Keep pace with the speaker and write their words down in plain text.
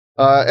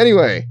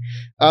Anyway,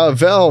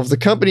 Valve, the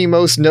company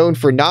most known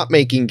for not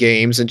making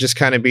games and just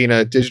kind of being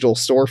a digital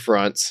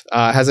storefront,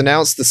 has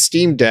announced the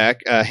Steam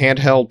Deck, a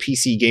handheld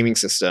PC gaming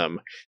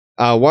system.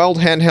 While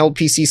handheld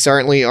PCs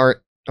certainly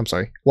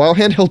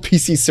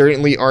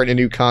aren't a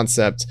new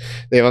concept,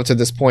 they have up to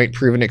this point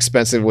proven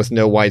expensive with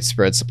no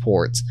widespread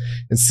support.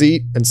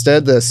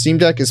 Instead, the Steam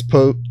Deck is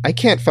I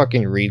can't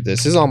fucking read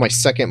this. This is on my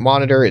second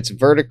monitor. It's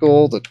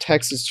vertical. The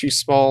text is too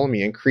small. Let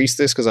me increase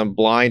this because I'm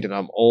blind and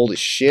I'm old as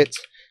shit.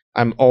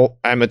 I'm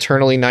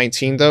eternally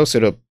 19 though, so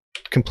to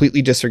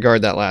completely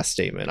disregard that last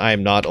statement, I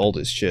am not old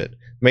as shit.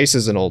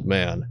 Mesa's an old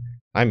man.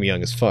 I'm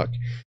young as fuck.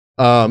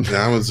 Yeah, I'm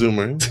a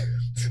zoomer.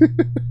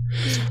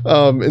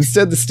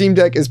 Instead, the Steam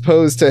Deck is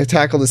posed to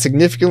tackle the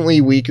significantly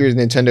weaker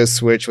Nintendo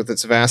Switch with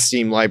its vast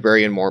Steam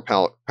library and more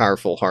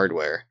powerful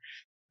hardware.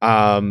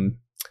 The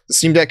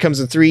Steam Deck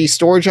comes in 3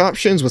 storage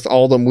options, with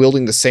all of them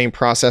wielding the same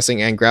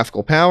processing and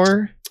graphical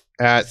power.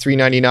 At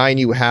 $399,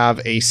 you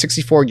have a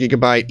 64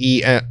 gigabyte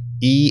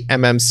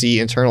eMMC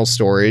internal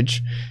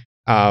storage.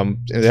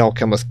 They all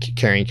come with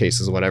carrying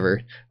cases or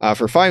whatever.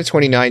 For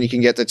 $529, you can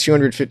get the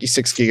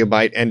 256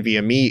 gigabyte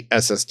NVMe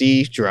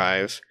SSD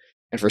drive.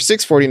 And for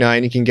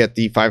 $649, you can get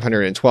the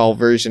 512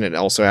 version. It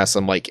also has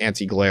some like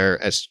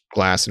anti-glare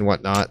glass and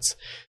whatnot.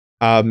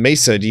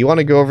 Mesa, do you want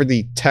to go over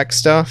the tech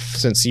stuff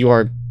since you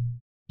are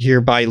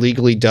hereby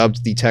legally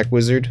dubbed the tech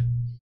wizard?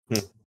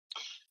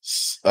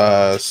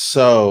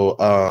 So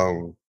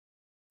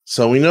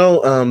we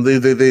know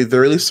they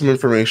released some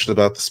information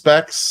about the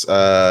specs.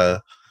 On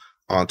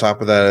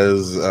top of that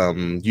is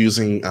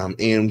using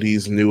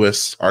AMD's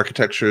newest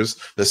architectures,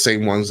 the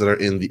same ones that are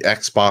in the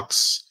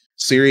Xbox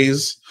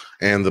Series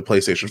and the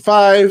PlayStation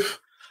 5.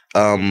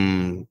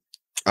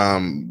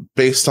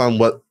 Based on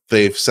what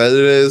they've said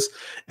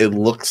it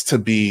looks to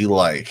be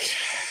like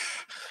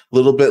a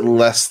little bit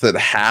less than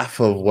half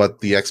of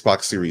what the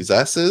Xbox Series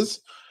S is.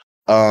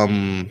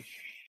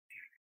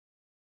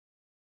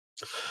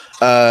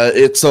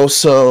 It's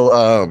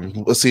also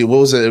let's see, what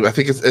was it? I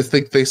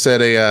think they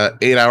said a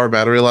 8-hour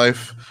battery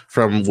life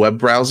from web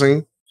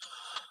browsing.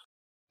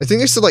 I think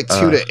they said like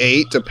 2 to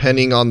 8,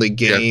 depending on the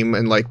game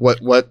and like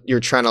what you're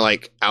trying to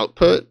like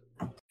output.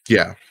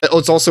 Yeah. Oh,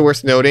 it's also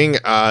worth noting.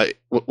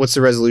 What's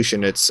the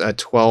resolution? It's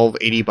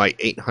 1280 by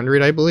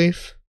 800, I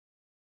believe.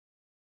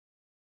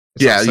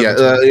 It's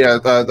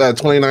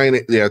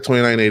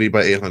 2980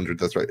 by 800.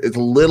 That's right. It's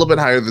a little bit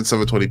higher than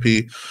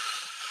 720p.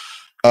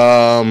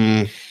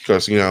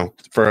 Because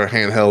for a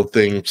handheld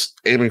thing,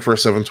 aiming for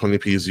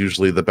 720p is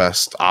usually the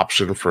best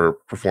option for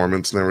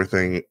performance and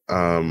everything.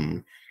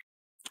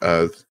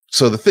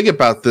 So the thing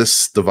about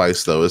this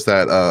device though is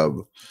that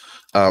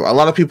a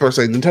lot of people are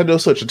saying Nintendo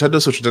Switch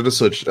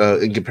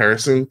in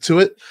comparison to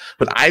it,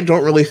 but I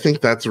don't really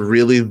think that's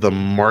really the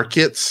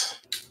market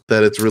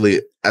that it's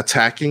really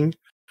attacking.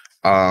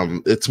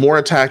 It's more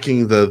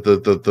attacking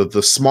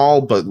the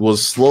small but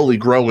was slowly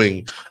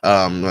growing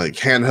like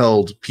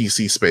handheld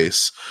PC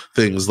space,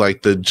 things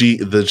like the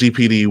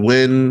GPD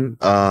Win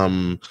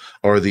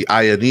or the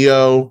Aya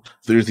Neo.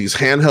 There's these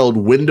handheld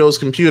Windows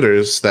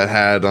computers that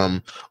had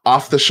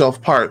off the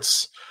shelf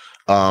parts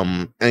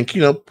and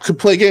could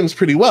play games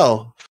pretty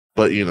well,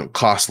 but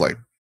cost like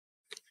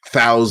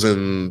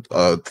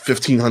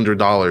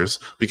 $1,500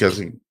 because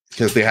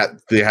they had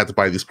to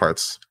buy these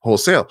parts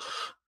wholesale.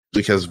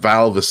 Because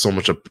Valve is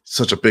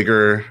such a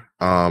bigger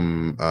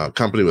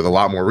company with a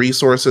lot more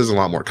resources, a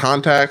lot more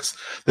contacts,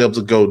 they're able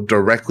to go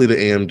directly to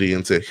AMD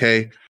and say,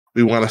 "Hey,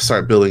 we want to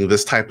start building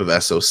this type of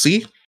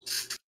SoC,"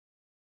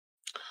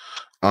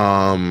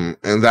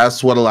 and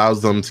that's what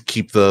allows them to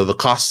keep the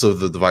costs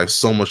of the device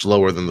so much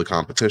lower than the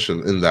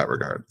competition in that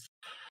regard.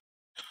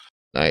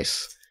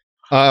 Nice.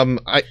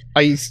 I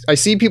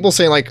see people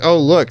saying like, "Oh,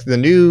 look, the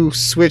new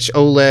Switch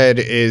OLED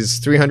is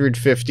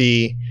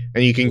 $350."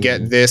 And you can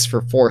get this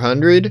for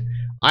 $400.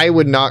 I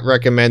would not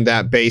recommend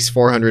that base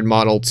 $400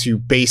 model to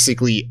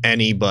basically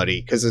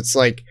anybody because it's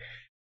like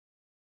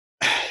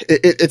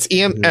it's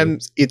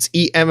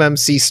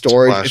eMMC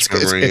storage. It's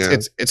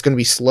going to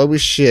be slow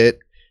as shit.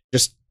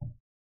 Just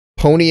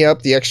pony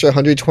up the extra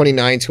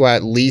 129 to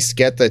at least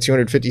get the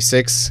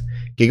 256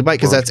 gigabyte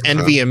because that's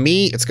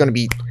NVMe. It's going to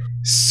be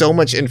so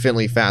much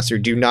infinitely faster.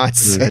 Do not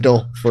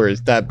settle for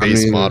that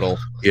base model.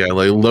 Yeah,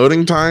 like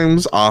loading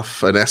times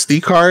off an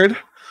SD card,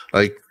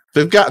 like.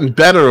 They've gotten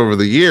better over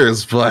the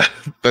years, but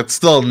that's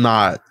still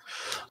not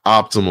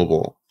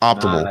optimal.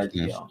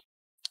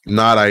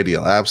 Not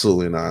ideal.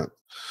 Absolutely not.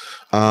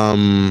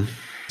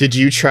 Did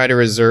you try to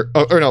reserve?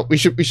 Or no, we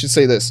should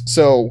say this.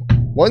 So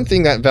one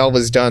thing that Valve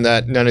has done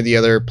that none of the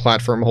other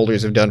platform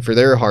holders have done for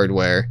their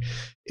hardware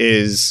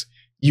is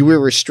you were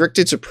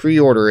restricted to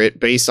pre-order it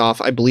based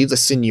off, I believe, the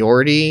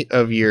seniority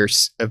of your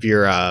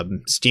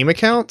Steam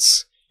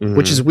accounts,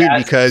 which is weird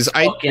because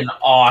fucking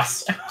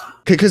awesome.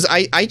 Because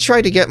I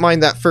tried to get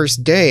mine that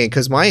first day,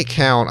 because my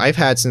account I've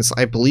had since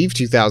I believe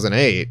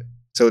 2008,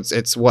 so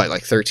it's what,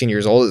 like 13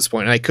 years old at this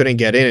point, and I couldn't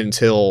get in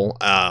until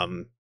I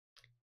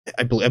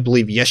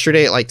believe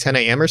yesterday at like 10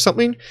 a.m. or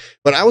something.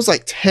 But I was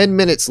like 10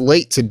 minutes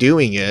late to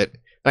doing it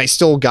and I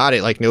still got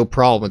it like no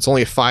problem. It's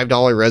only a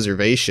 $5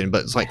 reservation,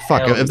 but it's like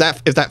fuck,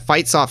 if that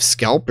fights off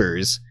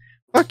scalpers,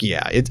 fuck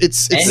yeah,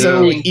 it's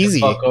so easy.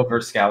 Fuck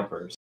over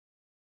scalpers.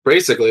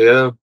 Basically,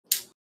 yeah.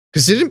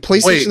 Because didn't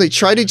PlayStation, they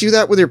tried to do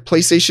that with their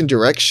PlayStation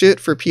Direct shit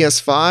for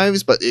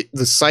PS5s, but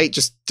the site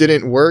just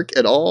didn't work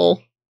at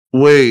all?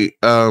 Wait,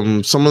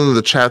 someone in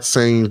the chat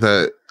saying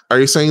that, are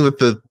you saying that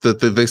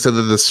they said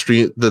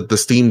that the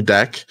Steam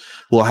Deck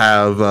will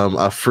have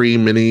a free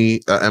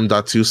mini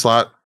M.2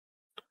 slot?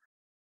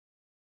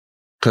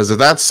 Because if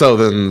that's so,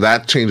 then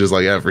that changes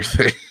like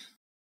everything.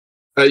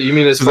 You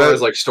mean as far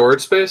as like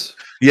storage space?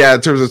 Yeah,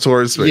 in terms of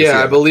storage space.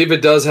 Yeah, I believe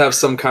it does have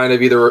some kind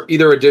of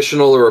either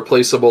additional or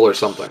replaceable or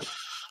something.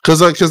 Because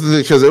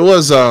it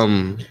was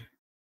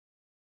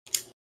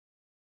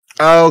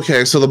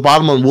okay, so the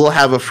bottom one will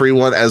have a free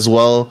one as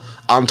well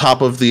on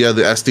top of the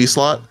SD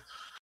slot.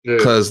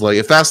 Because like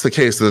if that's the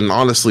case, then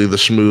honestly the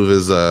schmove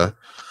is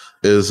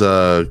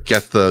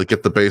get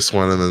the base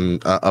one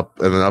and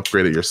then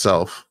upgrade it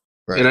yourself.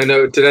 Right. And I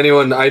know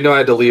I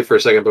had to leave for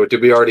a second, but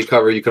did we already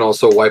cover you can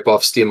also wipe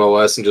off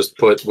SteamOS and just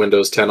put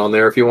Windows 10 on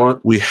there if you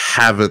want? We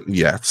haven't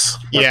yet.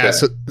 Yeah, okay.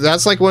 So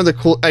that's like one of the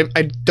cool. I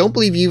don't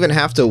believe you even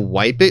have to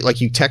wipe it.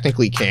 Like you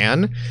technically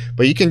can,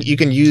 but you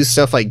can use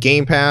stuff like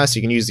Game Pass.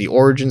 You can use the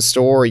Origin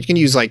Store. You can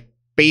use like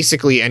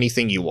basically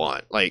anything you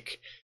want. Like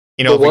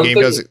if a game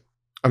does.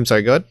 I'm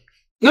sorry. Go ahead.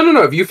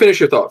 No. If you finish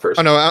your thought first.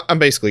 Oh no, I'm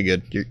basically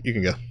good. You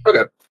can go.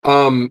 Okay.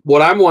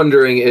 What I'm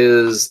wondering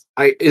is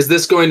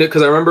this going to,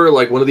 because I remember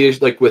like one of the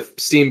like with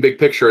Steam Big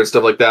Picture and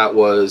stuff like that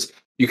was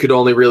you could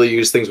only really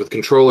use things with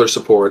controller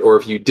support, or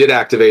if you did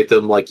activate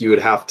them, like you would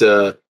have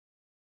to,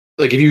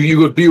 like if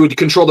you would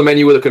control the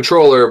menu with a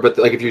controller, but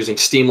like if you're using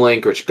Steam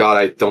Link, which God,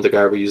 I don't think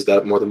I ever used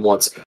that more than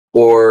once,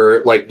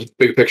 or like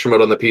Big Picture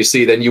mode on the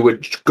PC, then you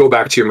would go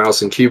back to your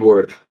mouse and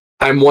keyboard.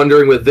 I'm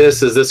wondering with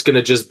this, is this going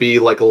to just be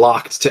like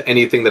locked to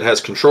anything that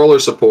has controller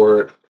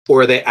support?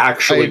 Or are they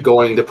actually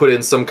going to put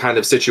in some kind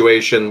of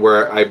situation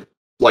where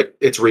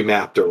it's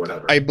remapped or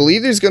whatever? I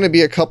believe there's going to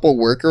be a couple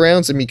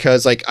workarounds, and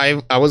because like I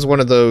was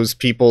one of those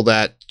people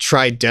that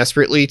tried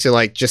desperately to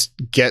like just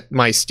get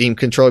my Steam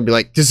controller and be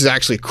like, this is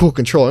actually a cool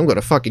controller, I'm going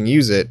to fucking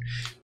use it.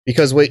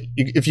 Because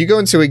if you go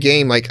into a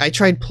game, like I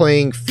tried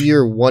playing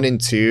Fear 1 and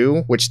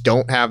 2, which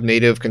don't have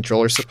native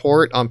controller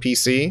support on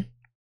PC.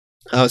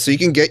 So you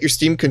can get your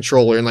Steam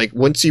controller, and like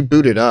once you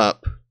boot it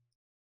up,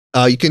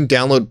 you can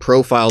download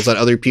profiles that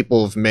other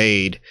people have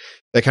made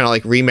that kind of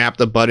like remap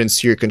the buttons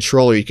to your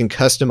controller. You can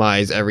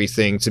customize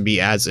everything to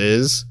be as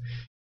is.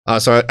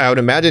 So I would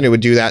imagine it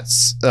would do that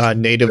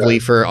natively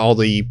for all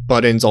the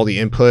buttons, all the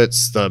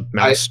inputs, the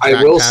mouse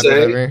trackpad,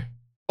 whatever.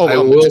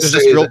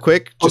 Just real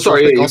quick. Oh,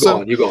 sorry.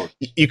 Yeah, you go on.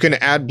 You can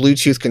add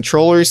Bluetooth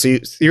controllers. So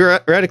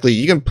theoretically,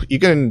 you can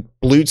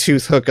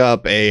Bluetooth hook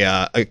up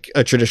a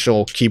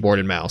traditional keyboard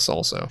and mouse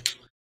also.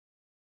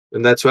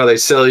 And that's why they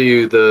sell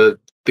you the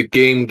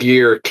Game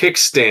Gear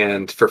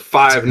kickstand for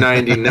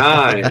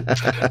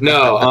 $5.99.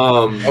 No,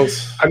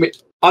 I mean,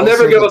 I'll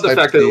never give up the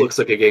fact that it looks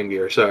like a Game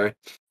Gear. Sorry.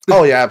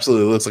 Oh yeah,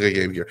 absolutely, it looks like a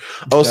Game Gear.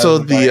 Also,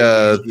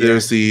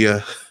 there's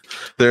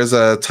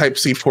a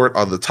Type-C port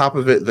on the top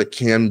of it that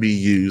can be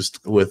used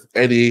with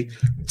any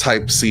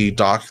Type-C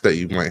dock that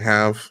you might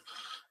have.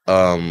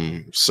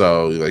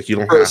 So like you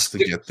don't have to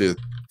get the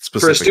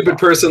specific. For a stupid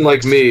person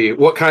like me,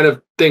 what kind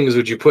of things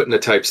would you put in a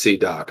Type-C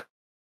dock?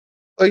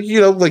 Like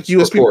like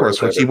USB ports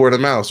for keyboard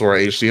and mouse, or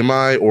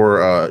HDMI, or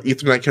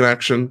Ethernet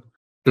connection.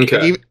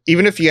 Okay.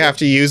 Even if you have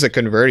to use a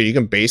converter, you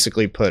can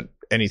basically put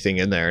anything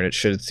in there, and it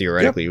should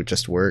theoretically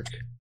just work.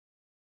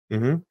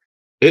 Mm-hmm.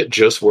 It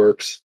just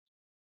works.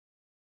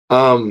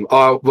 What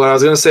I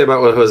was going to say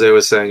about what Jose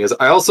was saying is,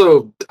 I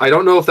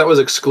don't know if that was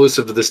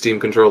exclusive to the Steam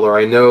controller.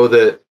 I know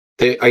that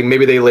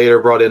maybe they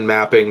later brought in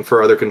mapping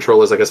for other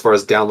controllers, like as far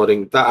as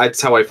downloading.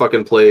 That's how I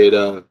fucking played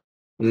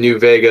New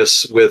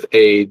Vegas with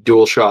a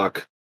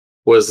DualShock.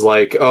 Was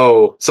like,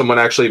 oh, someone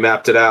actually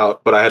mapped it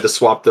out, but I had to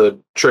swap the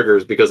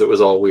triggers because it was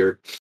all weird.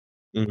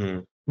 Mm-hmm.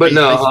 But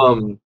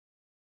no,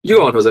 you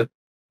go on, Jose.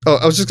 Oh,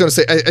 I was just going to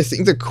say, I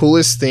think the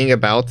coolest thing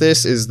about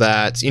this is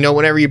that,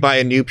 whenever you buy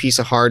a new piece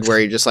of hardware,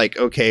 you're just like,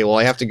 okay, well,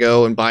 I have to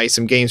go and buy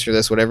some games for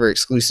this, whatever,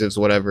 exclusives,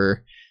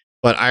 whatever.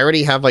 But I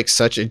already have like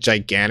such a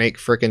gigantic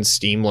freaking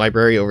Steam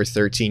library over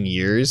 13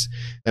 years.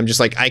 I'm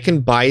just like, I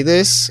can buy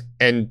this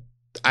and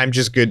I'm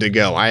just good to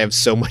go. I have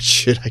so much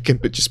shit I can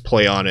just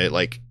play on it,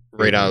 like,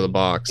 right out of the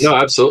box. No,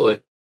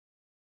 absolutely.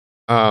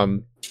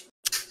 Atma,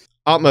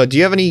 do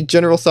you have any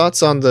general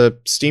thoughts on the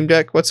Steam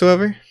Deck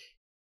whatsoever?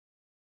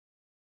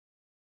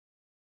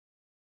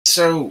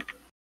 So,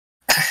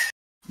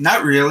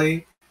 not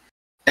really.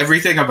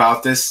 Everything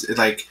about this,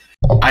 like,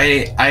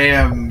 I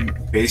am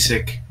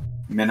basic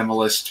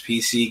minimalist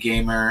PC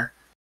gamer.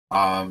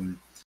 I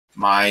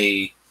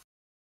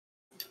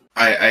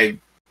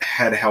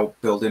had help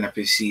building a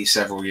PC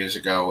several years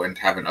ago and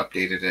haven't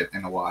updated it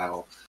in a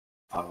while.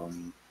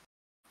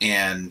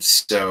 And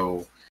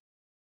so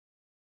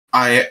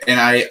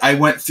I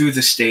went through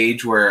the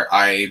stage where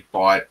I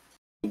bought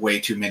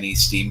way too many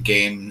Steam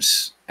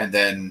games and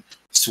then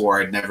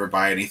swore I'd never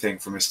buy anything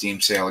from a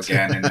Steam sale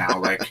again, and now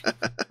like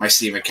my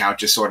Steam account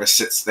just sort of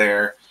sits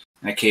there,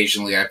 and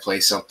occasionally I play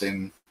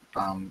something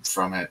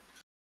from it.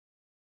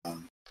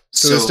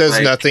 So this does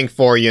like, nothing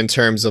for you in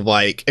terms of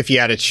like if you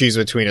had to choose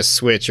between a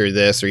Switch or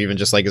this, or even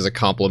just like as a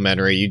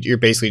complimentary, you're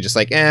basically just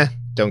like,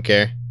 don't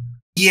care.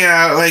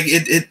 Yeah, like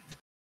it.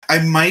 I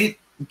might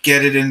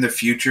get it in the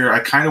future. I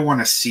kind of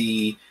want to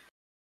see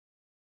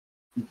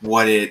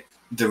what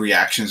the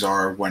reactions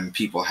are when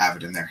people have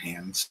it in their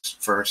hands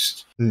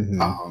first.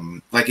 Mm-hmm.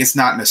 Like it's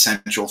not an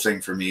essential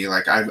thing for me.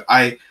 Like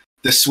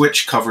the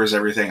Switch covers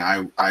everything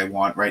I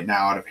want right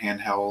now out of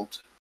handheld,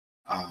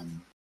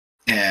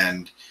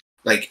 and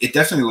like it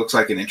definitely looks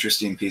like an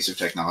interesting piece of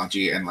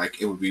technology, and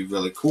like it would be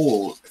really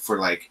cool for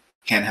like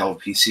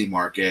handheld PC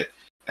market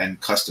and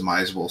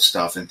customizable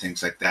stuff and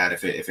things like that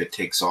if it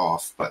takes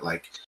off. But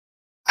like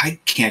I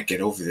can't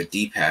get over the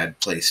D-pad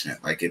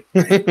placement. Like it.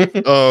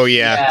 Oh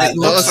yeah. It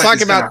looks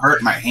like it's gonna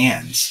hurt my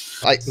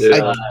hands.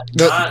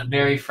 Not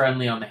very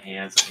friendly on the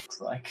hands. It looks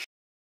like.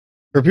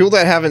 For people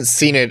that haven't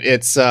seen it,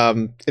 it's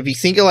if you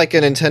think of like a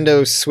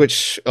Nintendo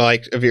Switch,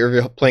 like if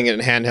you're playing it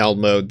in handheld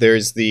mode,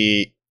 there's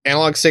the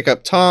analog stick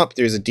up top,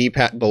 there's a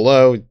D-pad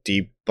below,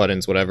 D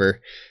buttons, whatever.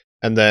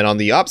 And then on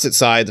the opposite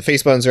side, the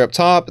face buttons are up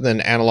top and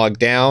then analog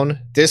down.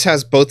 This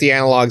has both the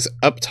analogs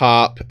up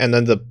top and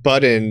then the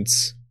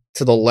buttons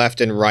to the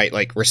left and right,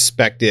 like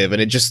respective.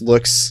 And it just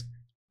looks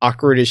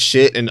awkward as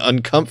shit and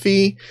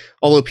uncomfy.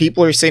 Although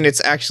people are saying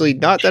it's actually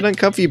not that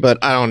uncomfy, but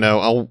I don't know.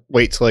 I'll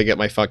wait till I get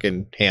my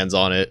fucking hands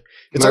on it.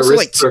 It's my also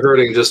wrists are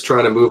hurting just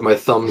trying to move my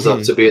thumbs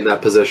up to be in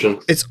that position.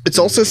 It's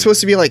also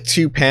supposed to be like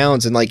 2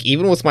 pounds, and like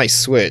even with my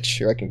Switch,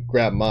 here I can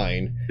grab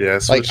mine. Yeah,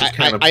 Switch is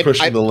kind of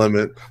pushing the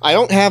limit. I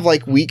don't have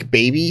like weak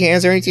baby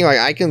hands or anything. Like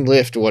I can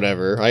lift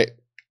whatever, right?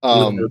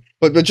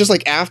 But just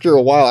like after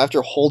a while,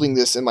 after holding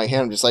this in my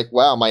hand, I'm just like,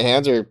 wow, my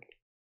hands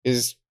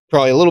is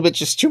probably a little bit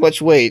just too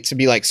much weight to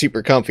be like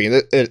super comfy.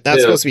 And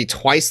that's supposed to be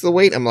twice the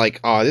weight. I'm like,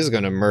 oh, this is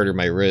gonna murder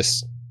my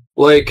wrist.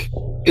 Like,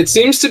 it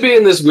seems to be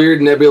in this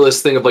weird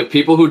nebulous thing of like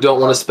people who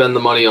don't want to spend the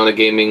money on a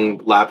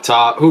gaming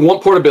laptop, who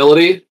want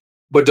portability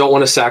but don't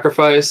want to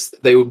sacrifice.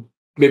 They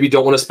maybe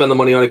don't want to spend the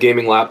money on a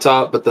gaming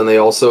laptop, but then they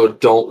also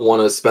don't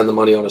want to spend the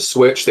money on a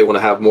Switch. They want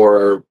to have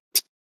more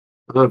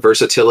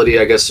versatility,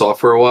 I guess,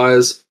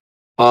 software-wise.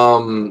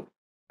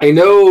 I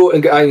know,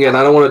 again,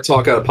 I don't want to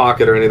talk out of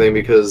pocket or anything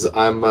because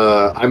I'm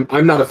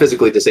not a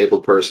physically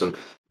disabled person,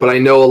 but I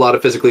know a lot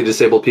of physically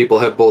disabled people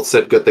have both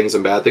said good things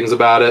and bad things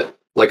about it.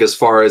 Like as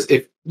far as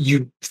if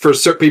you for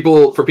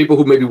people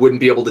who maybe wouldn't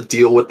be able to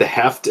deal with the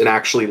heft and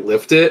actually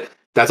lift it,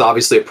 that's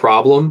obviously a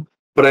problem.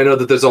 But I know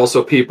that there's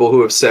also people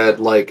who have said,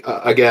 like,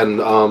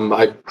 again,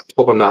 I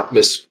hope I'm not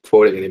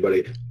misquoting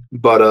anybody,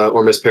 but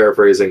or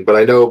misparaphrasing. But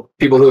I know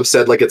people who have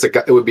said like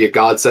it would be a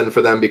godsend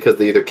for them because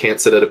they either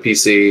can't sit at a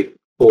PC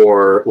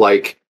or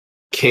like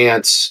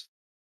can't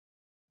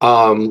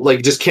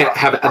just can't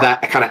have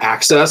that kind of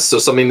access. So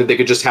something that they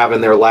could just have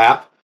in their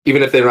lap,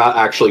 even if they're not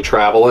actually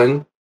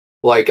traveling.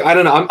 Like, I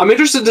don't know. I'm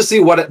interested to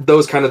see what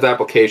those kind of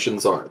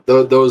applications are.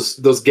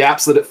 Those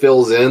gaps that it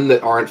fills in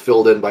that aren't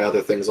filled in by other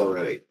things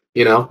already.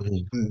 You know?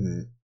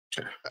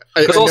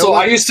 Because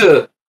I used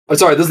to. I'm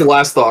sorry. This is the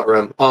last thought,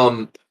 Rem.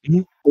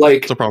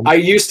 Like, I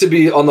used to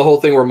be on the whole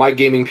thing where my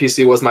gaming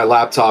PC was my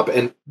laptop,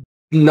 and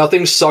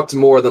nothing sucked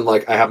more than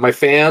like I have my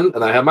fan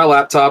and I have my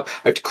laptop.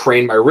 I have to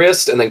crane my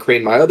wrist and then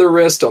crane my other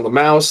wrist on the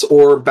mouse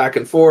or back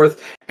and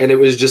forth. And it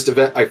was just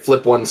I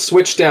flip one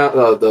switch down,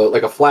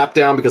 like a flap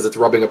down because it's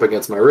rubbing up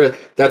against my wrist.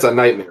 That's a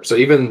nightmare. So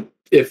even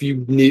if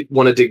you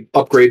wanted to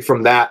upgrade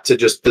from that to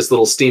just this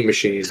little Steam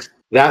machine,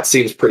 that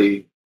seems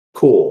pretty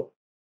cool.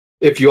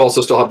 If you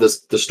also still have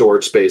the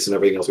storage space and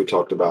everything else we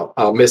talked about.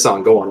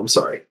 Mesan, go on. I'm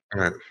sorry. All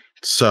right.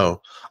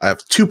 So I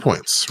have 2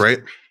 points, right?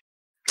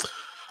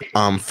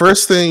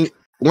 First thing.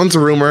 One's a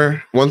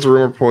rumor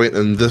point,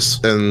 and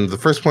the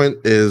first point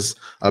is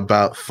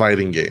about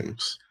fighting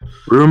games.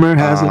 Rumor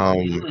has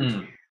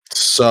it.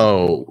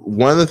 So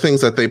one of the things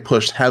that they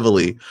pushed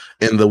heavily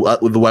in the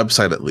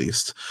website, at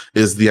least,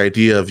 is the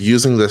idea of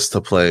using this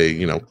to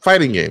play,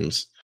 fighting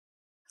games.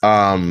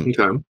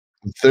 Okay.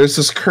 There's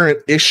this current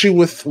issue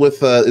with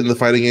in the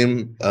fighting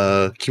game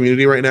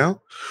community right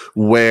now,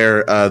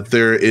 where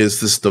there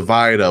is this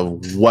divide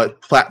of what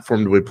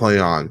platform do we play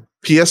on,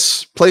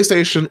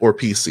 PlayStation or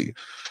PC.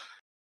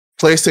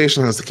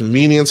 PlayStation has the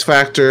convenience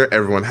factor.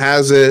 Everyone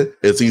has it.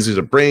 It's easy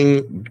to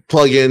bring,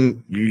 plug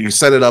in, you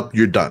set it up,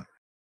 you're done,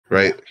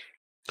 right?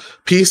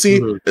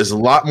 PC is a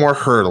lot more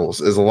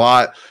hurdles. Is a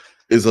lot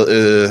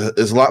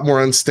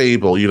more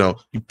unstable. You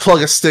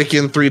plug a stick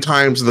in 3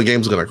 times and the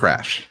game's gonna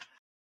crash.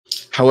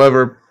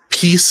 However,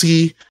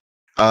 PC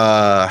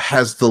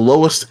has the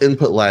lowest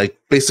input lag.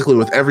 Basically,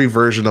 with every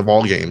version of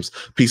all games,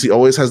 PC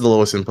always has the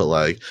lowest input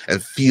lag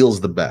and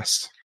feels the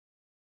best.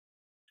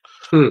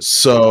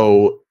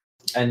 So.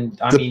 And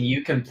I mean,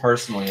 you can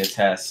personally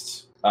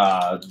attest,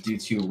 due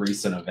to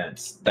recent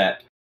events,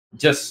 that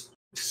just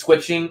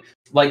switching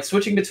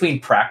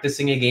between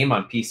practicing a game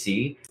on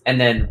PC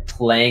and then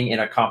playing in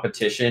a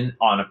competition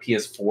on a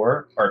PS4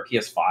 or a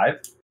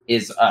PS5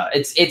 is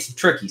it's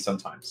tricky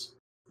sometimes.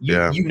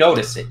 You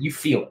notice it. You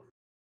feel it.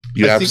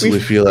 You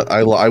absolutely feel it.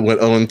 I went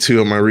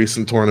 0-2 in my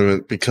recent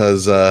tournament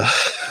because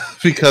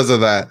because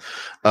of that.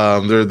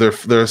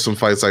 There are some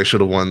fights I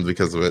should have won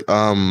because of it.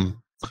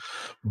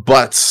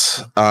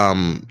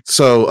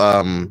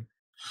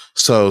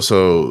 So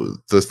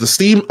the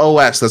Steam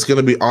OS that's going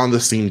to be on the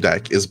Steam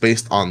Deck is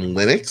based on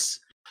Linux,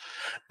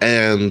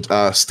 and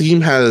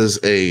Steam has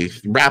a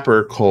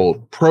wrapper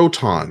called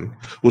Proton,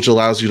 which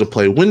allows you to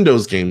play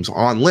Windows games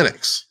on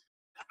Linux.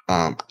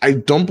 I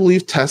don't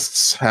believe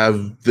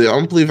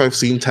I've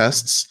seen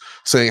tests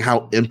saying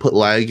how input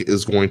lag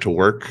is going to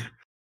work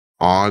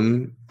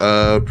on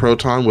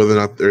Proton, whether or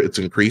not it's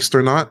increased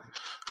or not.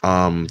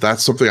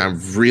 That's something I'm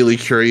really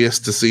curious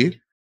to see.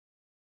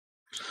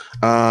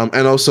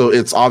 And also,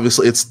 it's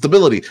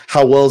stability.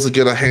 How well is it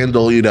going to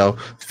handle,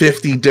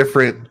 50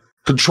 different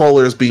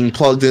controllers being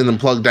plugged in and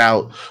plugged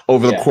out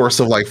over the course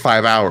of like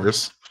 5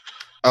 hours?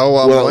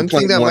 One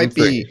thing that might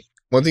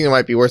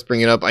be worth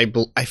bringing up.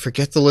 I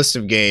forget the list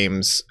of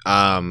games.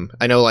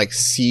 I know like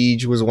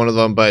Siege was one of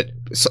them, but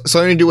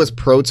something to do with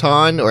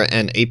Proton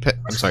and Apex.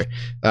 I'm sorry.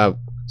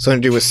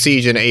 Something to do with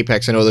Siege and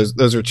Apex. I know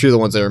those are two of the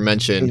ones that were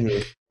mentioned,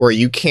 where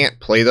you can't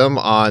play them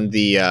on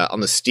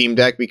the Steam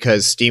Deck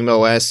because Steam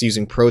OS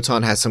using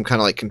Proton has some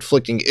kind of like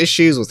conflicting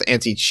issues with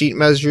anti-cheat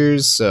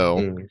measures.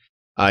 So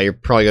you're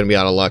probably going to be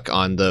out of luck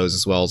on those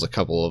as well as a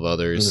couple of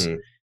others.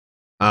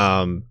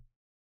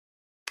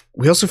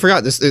 We also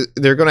forgot this.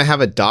 They're going to have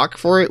a dock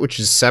for it, which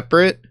is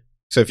separate.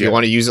 So if you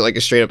want to use it like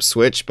a straight up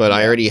Switch, but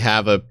I already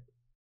have a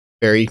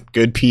very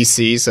good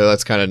PC, so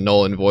that's kind of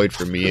null and void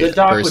for me. The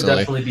dock personally would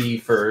definitely be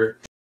for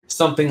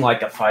something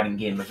like a fighting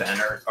game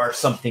event or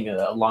something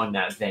along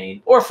that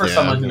vein, or for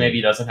someone who maybe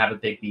doesn't have a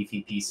big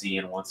beefy PC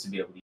and wants to be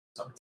able to use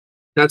something.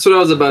 That's what I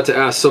was about to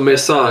ask. So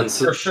Mesan,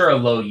 for sure, a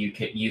low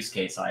use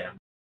case item.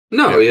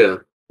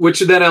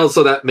 Which then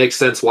also that makes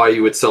sense why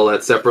you would sell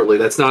that separately.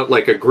 That's not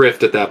like a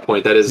grift at that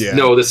point. That is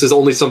no, this is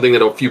only something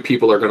that a few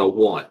people are going to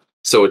want,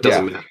 so it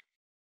doesn't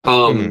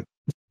matter.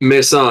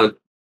 Mesan.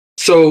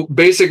 So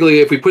basically,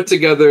 if we put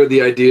together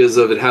the ideas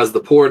of it has the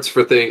ports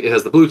for it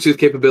has the Bluetooth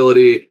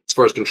capability as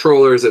far as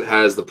controllers, it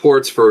has the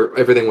ports for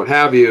everything, what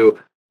have you.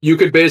 You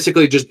could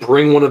basically just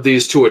bring one of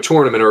these to a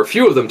tournament or a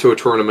few of them to a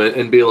tournament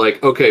and be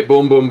like, okay,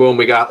 boom, boom, boom.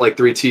 We got like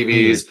 3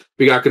 TVs,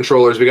 we got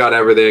controllers, we got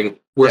everything.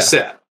 We're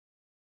set.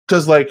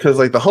 Because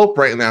the hope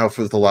right now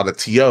for a lot of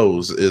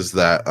TOs is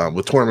that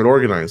with tournament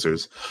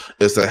organizers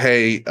is that,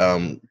 hey,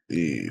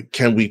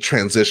 can we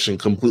transition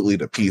completely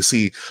to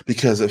PC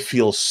because it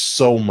feels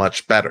so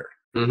much better.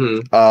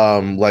 And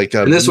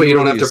this way you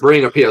don't have to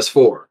bring a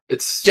PS4.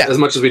 It's as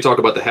much as we talk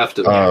about the heft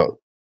of it.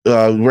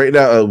 Right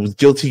now, with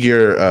Guilty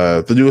Gear,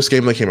 the newest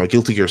game that came out,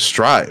 Guilty Gear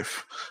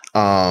Strive,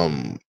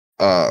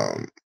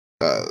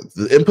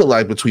 the input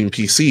lag between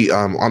PC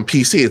on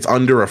PC it's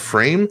under a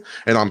frame,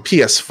 and on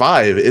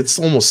PS5 it's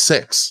almost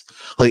 6.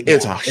 Like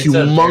it's a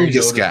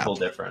humongous gap.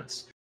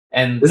 Difference.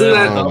 And the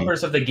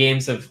developers of the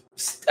games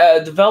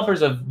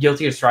developers of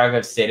Guilty Gear Strive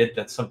have stated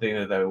that's something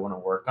that they want to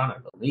work on, I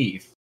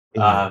believe.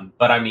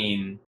 But I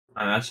mean,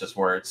 that's just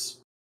words.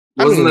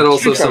 Wasn't that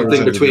also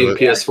something between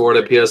PS4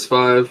 to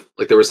PS5?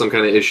 Like there was some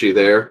kind of issue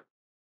there.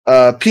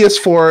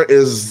 PS4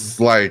 is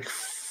like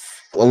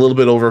a little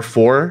bit over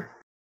 4.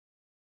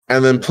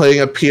 And then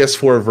playing a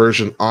PS4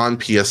 version on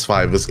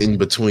PS5 is in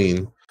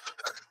between.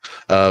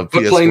 But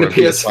playing the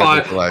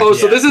PS5.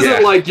 So this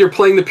isn't like you're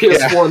playing the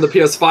PS4 and the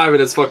PS5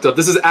 and it's fucked up.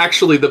 This is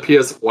actually the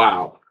PS.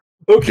 Wow.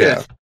 Okay.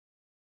 Yeah.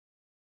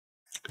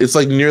 It's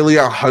like nearly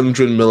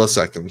 100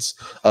 milliseconds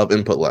of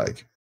input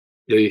lag.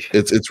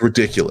 It's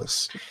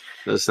ridiculous.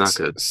 That's not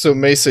good. So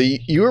Mesa,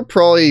 you were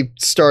probably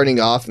starting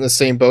off in the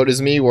same boat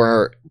as me,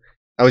 where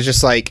I was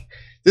just like,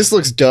 this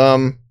looks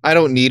dumb. I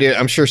don't need it.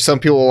 I'm sure some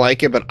people will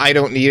like it, but I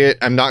don't need it.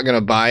 I'm not going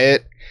to buy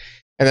it.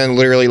 And then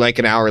literally like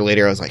an hour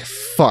later, I was like,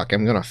 fuck,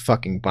 I'm going to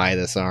fucking buy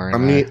this, aren't I?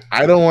 I mean,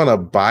 I don't want to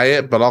buy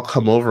it, but I'll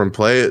come over and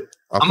play it.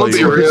 I'm gonna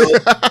be real,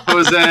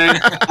 Jose.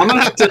 I'm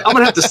gonna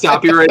have to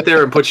stop you right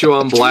there and put you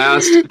on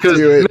blast because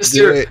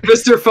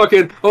Mr.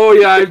 Fucking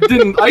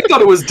I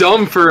thought it was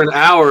dumb for an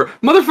hour.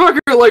 Motherfucker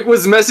like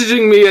was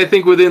messaging me, I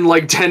think within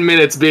like 10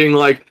 minutes being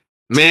like,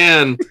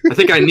 man, I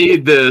think I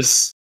need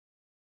this.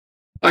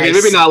 Okay,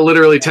 maybe not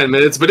literally 10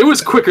 minutes, but it was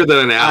quicker than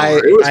an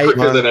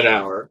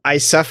hour. I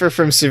suffer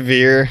from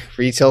severe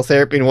retail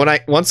therapy, and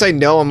once I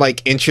know I'm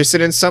like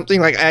interested in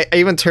something, like I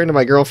even turn to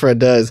my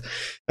girlfriend does.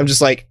 I'm just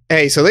like,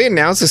 hey, so they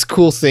announced this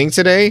cool thing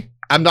today.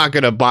 I'm not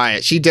gonna buy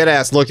it. She dead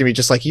ass looked at me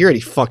just like, you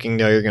already fucking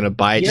know you're gonna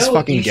buy it. Just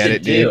fucking get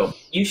it, dude.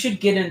 You should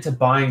get into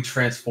buying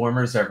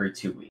Transformers every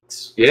 2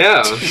 weeks.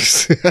 Yeah.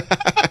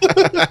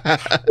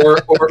 or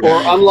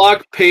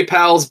unlock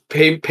PayPal's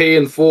Pay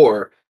in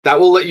 4. That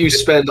will let you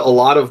spend a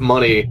lot of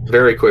money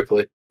very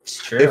quickly.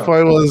 It's true. If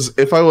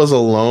I was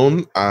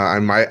alone, I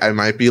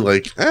might be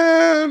like,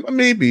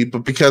 maybe, but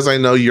because I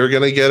know you're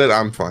gonna get it,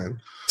 I'm fine.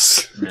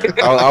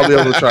 I'll be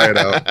able to try it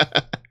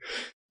out.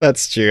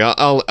 That's true.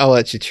 I'll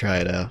let you try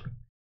it out.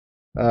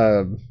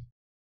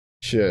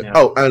 Shit. Yeah.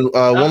 Oh, and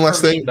one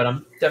last thing. But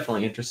I'm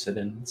definitely interested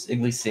in at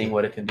least seeing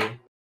what it can do.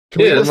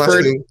 One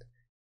last thing.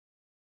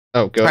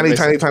 Oh, go tiny,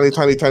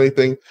 Mason. tiny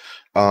thing.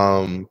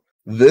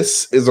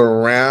 This is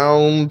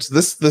around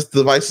this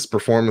device's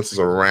performance is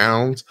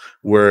around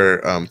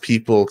where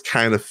people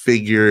kind of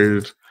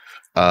figured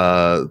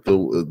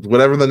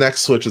whatever the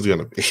next Switch is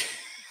gonna be.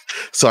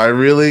 So I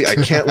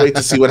can't wait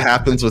to see what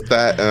happens with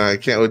that, and I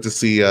can't wait to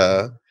see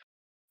how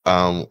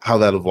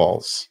that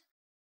evolves.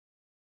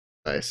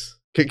 Nice.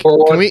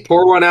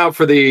 Pour one out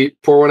for the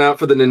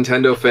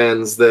Nintendo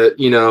fans that,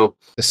 you know,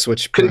 the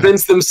Switch Pro.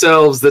 convinced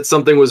themselves that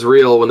something was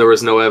real when there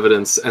was no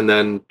evidence, and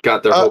then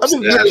got their hopes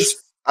dashed.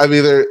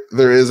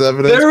 There is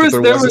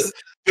evidence.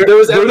 There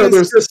was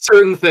evidence for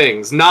certain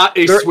things, not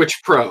a Switch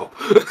Pro.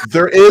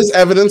 There is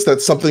evidence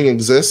that something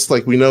exists.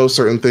 Like, we know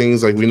certain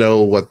things, like we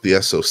know what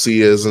the SoC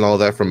is and all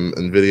that from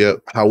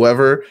NVIDIA.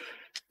 However,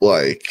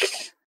 like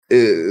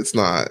it's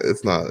not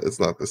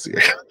this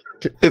year.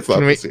 It's not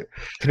this year.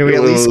 Can we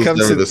at least come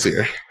to this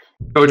year?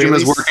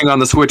 Kojima's working on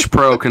the Switch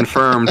Pro,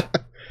 confirmed.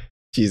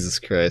 Jesus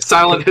Christ.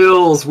 Silent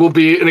Hills will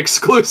be an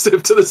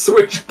exclusive to the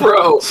Switch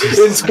Pro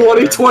in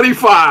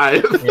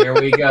 2025. Here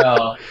we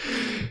go.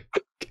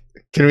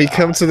 Can we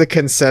come to the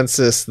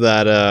consensus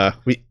that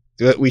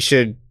we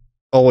should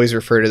always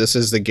refer to this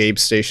as the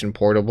GameStation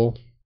Portable?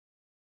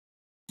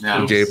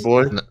 No. Game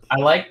Boy? I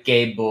like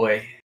Game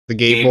Boy. The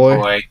Game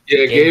Boy?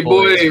 Yeah, Game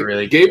Boy.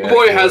 Really Game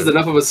Boy has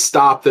enough of a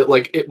stop that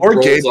like it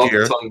rolls off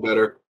the tongue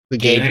better. The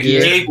Game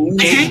Gear.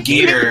 Game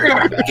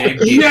Gear.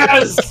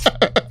 Yes!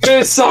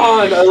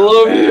 Mesan, I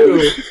love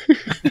you.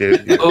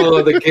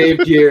 Oh, the Game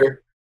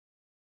Gear.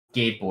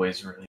 Game Boy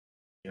is really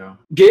good.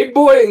 Game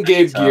Boy and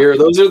Game Gear,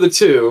 those are the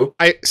two.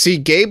 I see.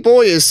 Game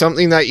Boy is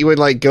something that you would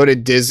like go to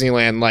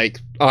Disneyland like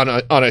on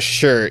a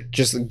shirt,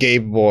 just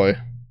Game Boy,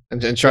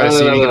 and try to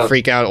see if you can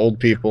freak out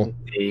old people.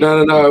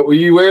 No. What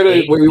you wear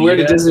to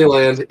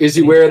Disneyland is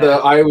you wear the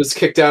 "I was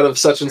kicked out of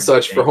such and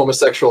such for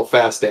homosexual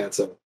fast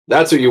dancing."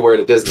 That's what you wear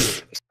to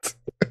Disney.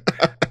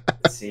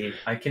 See,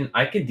 I can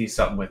do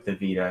something with the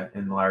Vita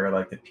and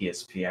like the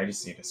PSP. I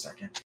just need a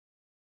second.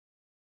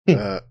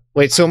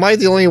 Wait, so am I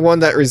the only one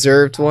that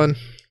reserved one?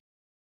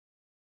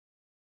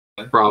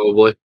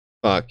 Probably.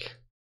 Fuck.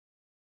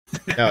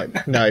 Now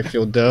I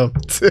feel dumb.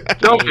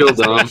 Don't feel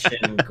dumb.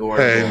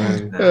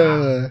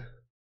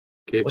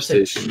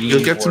 GameSession.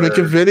 You'll get to make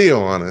a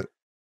video on it.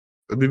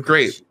 It'd be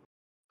great.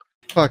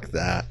 Fuck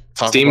that.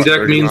 Steam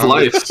Deck means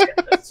life.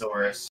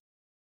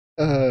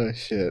 Oh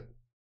shit.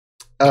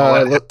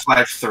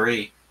 Half-Life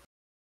 3.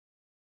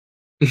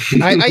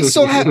 I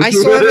still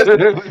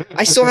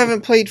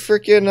haven't played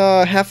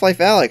freaking Half-Life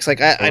Alyx.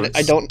 Like I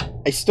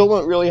still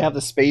don't really have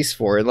the space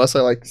for it unless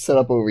I like set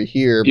up over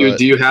here. Do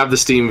you have the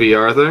Steam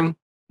VR thing?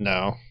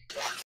 No.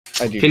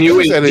 I do. Can you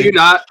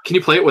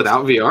play it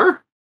without VR?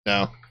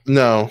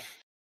 No.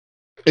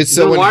 It's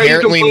so why inherently are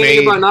you complaining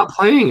made about not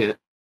playing it?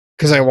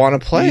 Because I want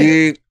to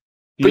play it.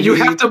 But you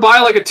have to buy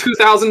like a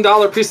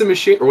 $2,000 piece of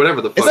machine or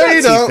whatever the fuck.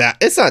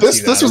 It's not.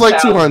 This was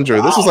like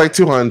 200. This was like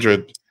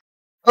 200.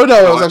 Oh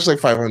no, it was actually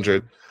like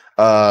 500.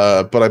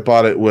 But I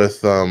bought it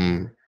with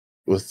money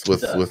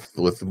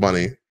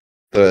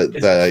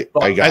that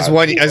I got.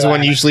 As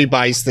one usually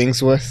buys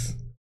things with.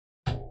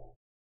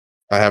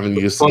 I haven't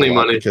used funny it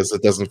money because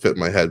it doesn't fit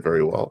my head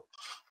very well.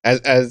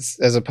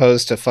 As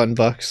opposed to fun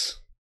bucks.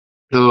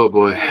 Oh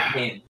boy.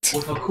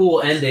 With a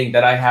cool ending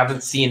that I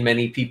haven't seen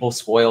many people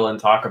spoil and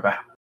talk about.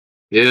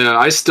 Yeah,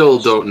 I still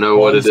don't know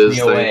what it is,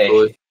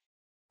 thankfully.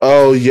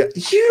 Oh yeah,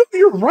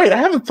 you're right. I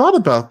haven't thought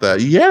about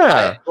that.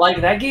 Yeah, like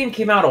that game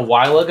came out a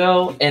while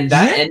ago, and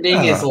that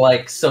ending is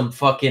like some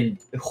fucking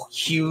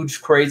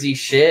huge, crazy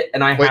shit.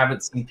 And I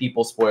haven't seen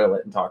people spoil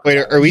it and talk. Wait,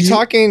 are we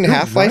talking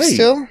Half-Life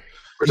still?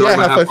 We're talking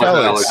about Half-Life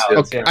Alyx.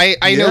 Okay.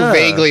 I know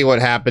vaguely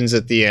what happens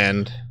at the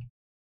end.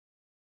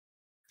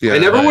 Yeah, I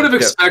never would have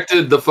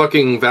expected the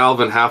fucking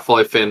Valve and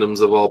Half-Life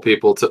fandoms of all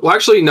people to... Well,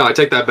 actually, no, I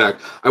take that back.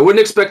 I wouldn't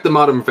expect the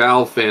modern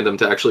Valve fandom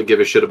to actually give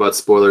a shit about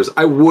spoilers.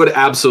 I would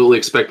absolutely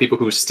expect people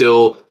who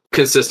still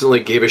consistently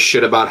gave a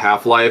shit about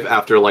Half-Life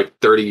after like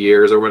 30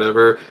 years or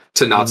whatever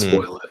to not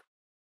spoil it.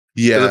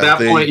 Yeah, at that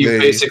point, you've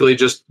basically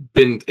just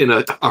been in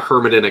a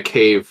hermit in a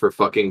cave for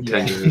fucking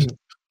 10 years.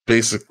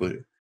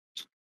 Basically.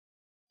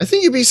 I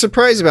think you'd be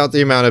surprised about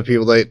the amount of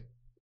people that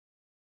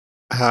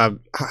how do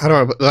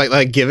I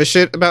like give a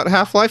shit about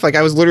Half-Life? Like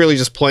I was literally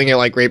just playing it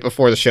like right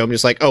before the show. I'm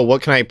just like, oh,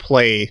 what can I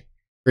play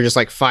for just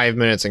like 5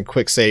 minutes and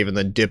quick save and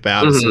then dip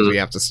out as soon as we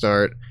have to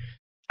start.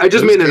 I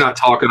just mean they're not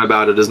talking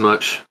about it as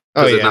much.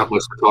 There's not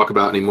much to talk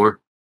about anymore.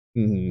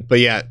 But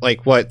yeah,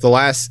 like what the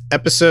last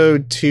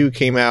episode 2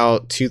 came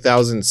out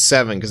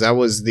 2007 because that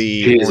was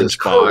the orange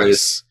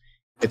box.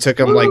 It took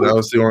them like that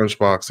was the orange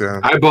box.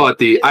 Yeah,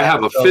 I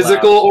have a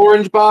physical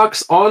orange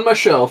box on my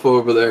shelf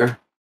over there.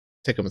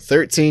 Took them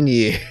 13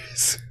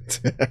 years.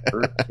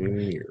 13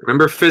 years.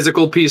 Remember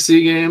physical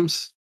PC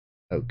games?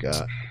 Oh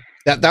god,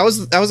 that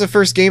was the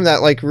first game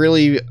that like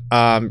really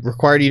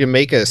required you to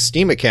make a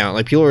Steam account.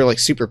 Like people were like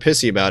super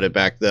pissy about it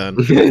back then.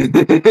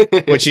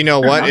 Which you know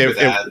what,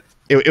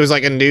 it was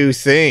like a new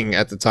thing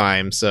at the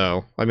time.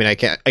 So I mean, I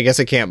guess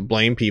I can't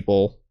blame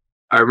people.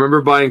 I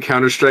remember buying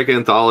Counter-Strike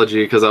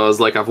Anthology because I was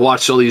like, I've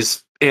watched all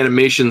these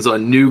animations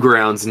on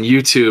Newgrounds and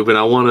YouTube, and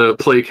I want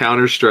to play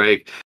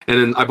Counter-Strike. And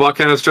then I bought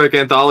Counter-Strike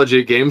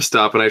Anthology at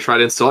GameStop, and I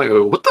tried installing it.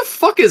 What the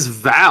fuck is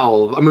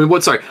Valve? I mean,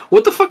 what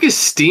the fuck is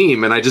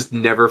Steam? And I just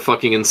never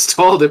fucking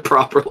installed it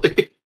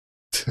properly.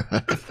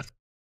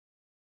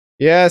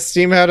 Yeah,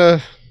 Steam had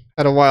a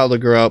while to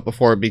grow up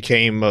before it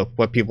became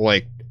what people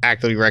like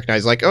actively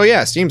recognize. Like, oh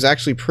yeah, Steam's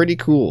actually pretty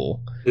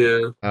cool.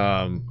 Yeah.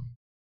 And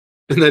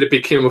then it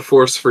became a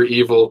force for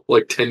evil,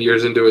 like 10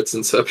 years into its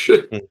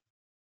inception.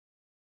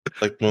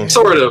 Like most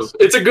sort of.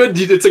 It's a good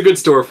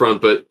storefront,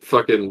 but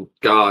fucking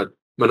god,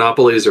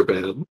 monopolies are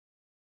bad.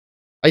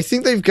 I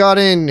think they've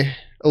gotten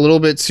a little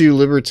bit too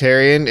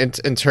libertarian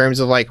in terms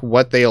of like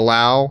what they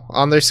allow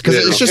on there, because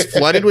it's just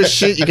flooded with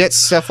shit. You get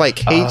stuff like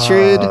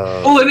hatred.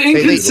 Well, and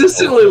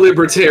inconsistently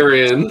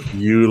libertarian.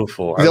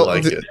 Beautiful. I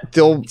like it.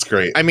 It's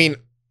great. I mean,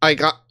 I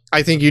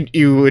think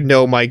you would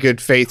know my good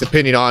faith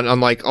opinion on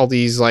like all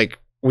these like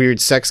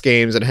weird sex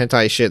games and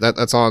hentai shit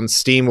that's on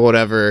Steam or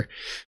whatever.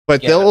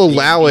 But they'll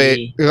allow it,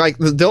 like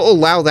they'll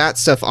allow that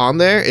stuff on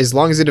there as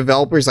long as the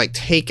developers like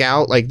take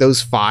out like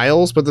those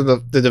files, but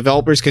the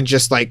developers can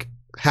just like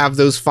have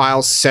those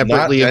files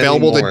separately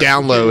available to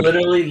download.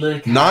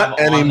 Literally, not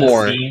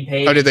anymore.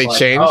 Oh, did they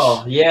change?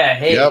 Oh yeah,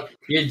 hey,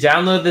 you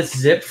download this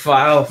zip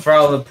file for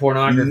all the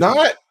pornography.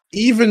 Not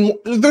even.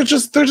 They're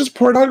just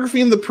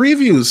pornography in the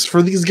previews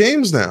for these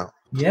games now.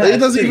 Yeah, it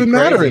doesn't even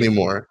matter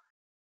anymore.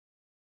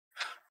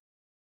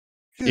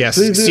 Yes,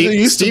 there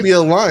used to be a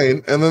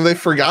line, and then they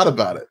forgot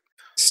about it.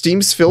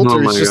 Steam's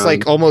filter is just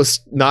like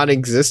almost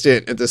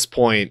non-existent at this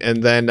point,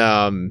 and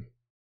then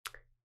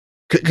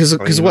because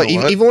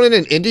even when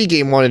an indie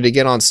game wanted to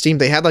get on Steam,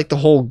 they had like the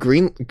whole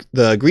green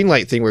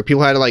light thing where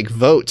people had to like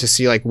vote to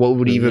see like what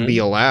would even be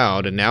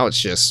allowed, and now it's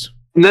just.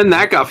 And then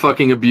that got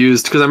fucking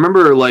abused, because I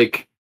remember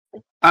like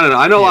I don't know.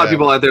 I know a lot of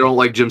people out there don't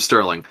like Jim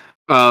Sterling,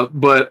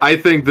 but I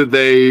think that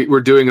they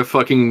were doing a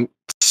fucking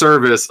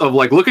service of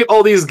like, look at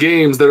all these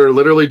games that are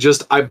literally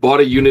just I bought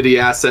a Unity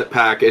asset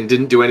pack and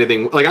didn't do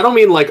anything. Like, I don't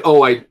mean like,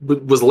 oh, I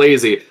was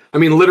lazy. I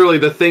mean literally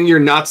the thing you're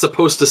not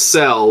supposed to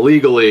sell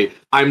legally,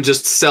 I'm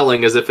just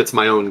selling as if it's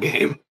my own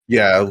game.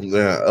 Yeah.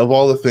 Of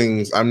all the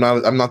things, I'm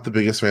not the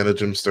biggest fan of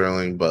Jim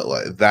Sterling, but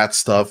like that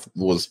stuff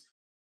was,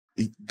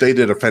 they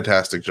did a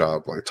fantastic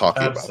job like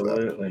talking about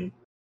that.